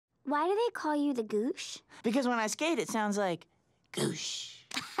Why do they call you the Goosh? Because when I skate, it sounds like goosh.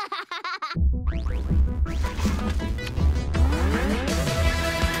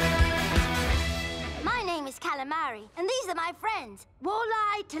 My name is Calamari, and these are my friends.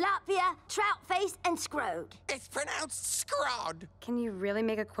 Walleye, tilapia, troutface, and scrode. It's pronounced scrod. Can you really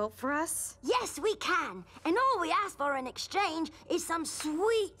make a quilt for us? Yes, we can. And all we ask for in exchange is some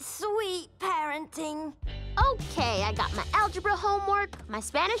sweet, sweet parenting. Okay, I got my algebra homework, my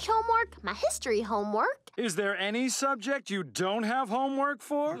Spanish homework, my history homework. Is there any subject you don't have homework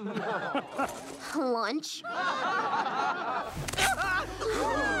for? Lunch.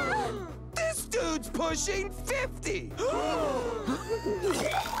 This dude's pushing 50.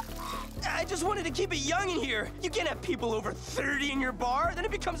 I just wanted to keep it young in here. You can't have people over 30 in your bar, then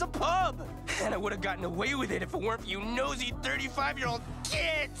it becomes a pub. And I would have gotten away with it if it weren't for you nosy 35-year-old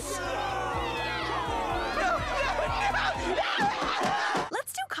kids. No.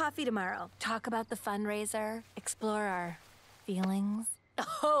 Let's do coffee tomorrow. Talk about the fundraiser, explore our feelings.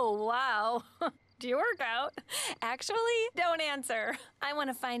 Oh, wow. Do you work out? Actually, don't answer. I want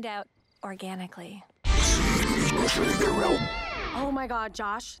to find out organically. Oh my God,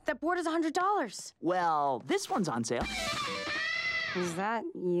 Josh, that board is $100. Well, this one's on sale. Is that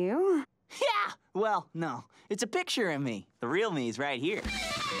you? Yeah! Well, no. It's a picture of me. The real me is right here.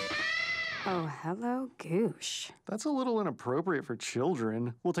 Oh, hello, Goosh. That's a little inappropriate for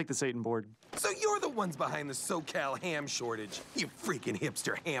children. We'll take the Satan board. So you're the ones behind the SoCal ham shortage, you freaking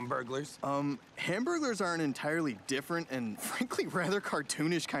hipster hamburglers. Hamburglers are an entirely different and frankly rather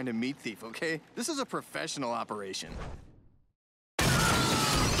cartoonish kind of meat thief, okay? This is a professional operation. Get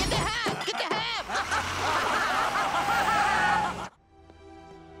the ham! Get the ham!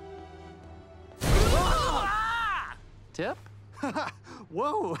 Tip?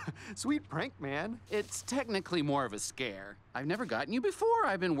 Whoa, sweet prank, man. It's technically more of a scare. I've never gotten you before.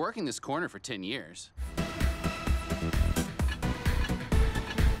 I've been working this corner for 10 years.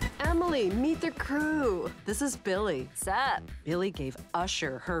 Emily, meet the crew. This is Billy. Sup? Billy gave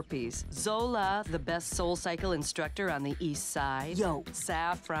Usher herpes. Zola, the best soul cycle instructor on the East Side. Yo.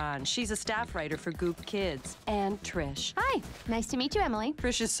 Saffron, she's a staff writer for Goop Kids. And Trish. Hi, nice to meet you, Emily.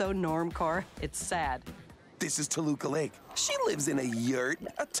 Trish is so normcore, it's sad. This is Toluca Lake. She lives in a yurt,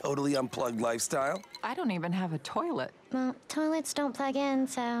 a totally unplugged lifestyle. I don't even have a toilet. Well, toilets don't plug in,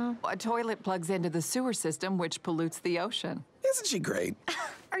 so... A toilet plugs into the sewer system, which pollutes the ocean. Isn't she great?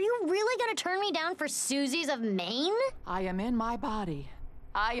 Are you really gonna turn me down for Susie's of Maine? I am in my body.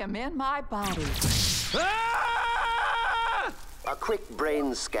 I am in my body. A quick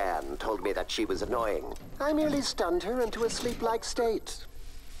brain scan told me that she was annoying. I merely stunned her into a sleep-like state.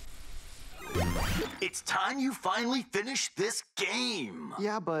 It's time you finally finish this game.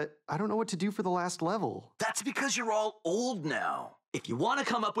 Yeah, but I don't know what to do for the last level. That's because you're all old now. If you want to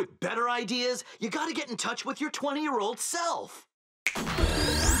come up with better ideas, you gotta get in touch with your 20-year-old self.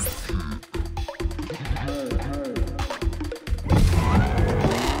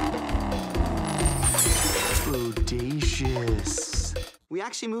 Bodacious. We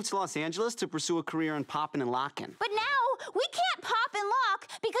actually moved to Los Angeles to pursue a career in poppin' and lockin'. But now, we can't pop and lock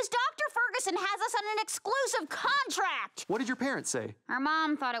because Dr. Ferguson has us on an exclusive contract. What did your parents say? Our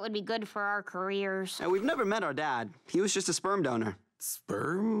mom thought it would be good for our careers. And we've never met our dad. He was just a sperm donor.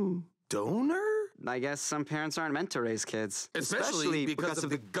 Sperm donor? I guess some parents aren't meant to raise kids. Especially because of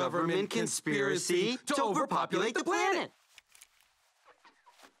the government conspiracy to overpopulate the planet.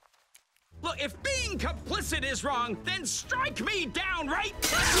 Look, if being complicit is wrong, then strike me down right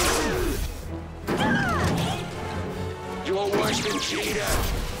You're worse than Cheetah.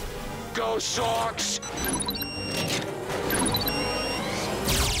 Go, Sox!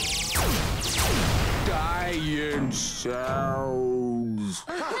 Dying cells.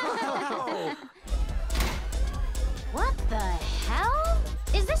 What the hell?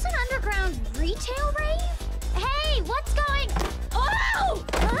 Is this an underground retail rave? Hey, what's going... Oh!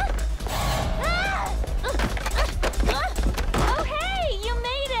 Huh? Oh, hey, you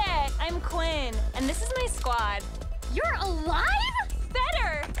made it. I'm Quinn, and this is my squad. You're alive?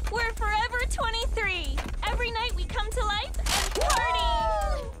 Better. We're forever 23. Every night we come to life and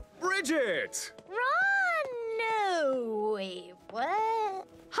party. Bridget! Ron, no. Wait, what?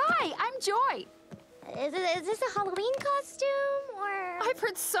 Hi, I'm Joy. Is this a Halloween costume, or...? I've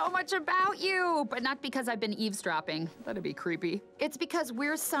heard so much about you, but not because I've been eavesdropping. That'd be creepy. It's because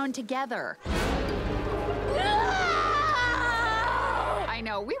we're sewn together. I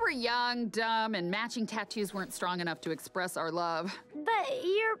know. We were young, dumb, and matching tattoos weren't strong enough to express our love. But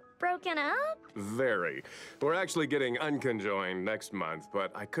you're broken up? Very. We're actually getting unconjoined next month,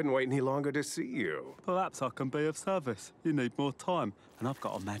 but I couldn't wait any longer to see you. Perhaps I can be of service. You need more time, and I've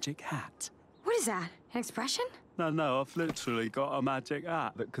got a magic hat. What is that? An expression? No, I've literally got a magic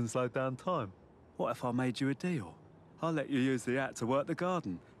hat that can slow down time. What if I made you a deal? I'll let you use the hat to work the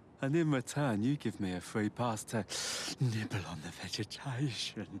garden, and in return, you give me a free pass to nibble on the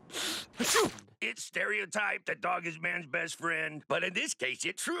vegetation. It's stereotyped that dog is man's best friend, but in this case,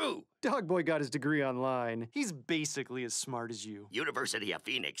 it's true. Dog Boy got his degree online. He's basically as smart as you. University of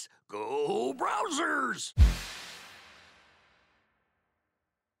Phoenix. Go Browsers!